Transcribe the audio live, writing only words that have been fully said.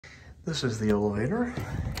This is the elevator.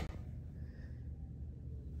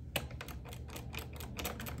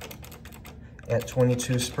 At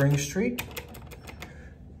 22 Spring Street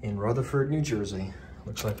in Rutherford, New Jersey.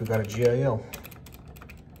 Looks like we got a GIL.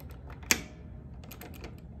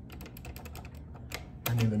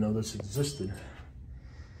 I didn't even know this existed.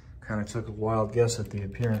 Kind of took a wild guess at the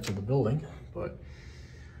appearance of the building, but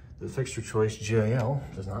the fixture choice GIL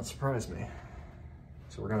does not surprise me.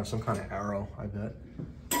 So we're gonna have some kind of arrow, I bet.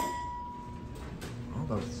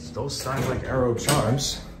 Oh, those sound like arrow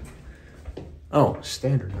charms. Oh,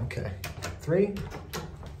 standard, okay. 3.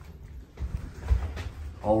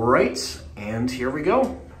 All right, and here we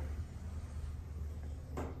go.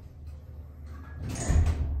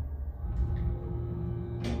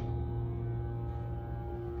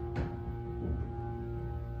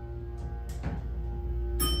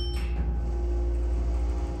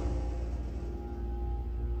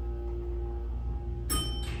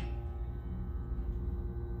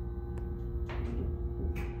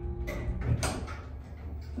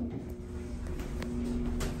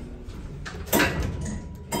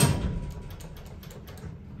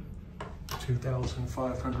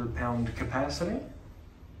 £2,500 capacity.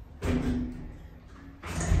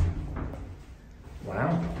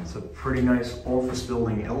 Wow, it's a pretty nice office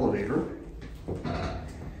building elevator.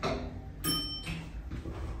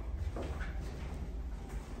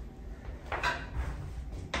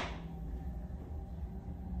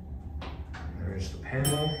 There's the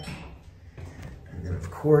panel. And then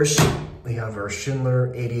of course, we have our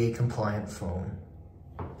Schindler ADA compliant phone.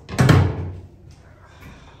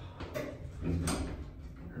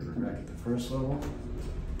 Back at the first level.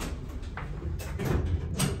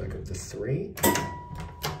 Back up to 3.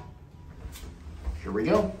 Here we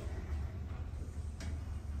go.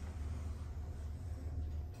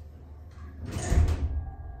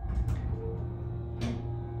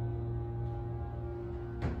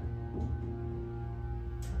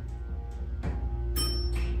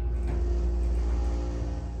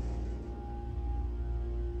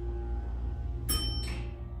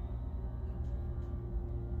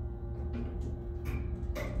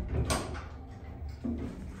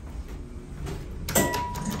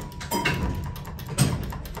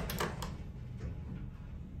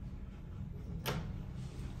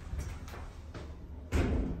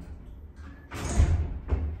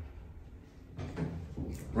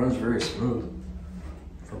 Runs very smooth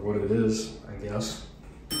for what it is, I guess.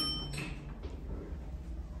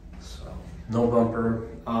 So, no bumper.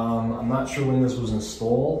 I'm not sure when this was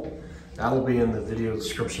installed. That'll be in the video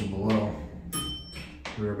description below.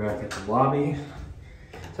 We're back at the lobby.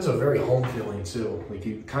 It has a very home feeling too. Like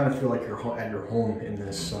you kind of feel like you're at your home in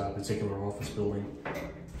this particular office building.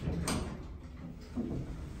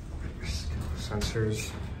 Sensors.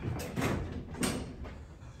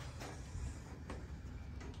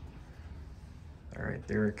 All right,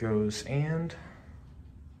 there it goes, and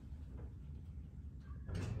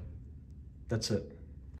that's it.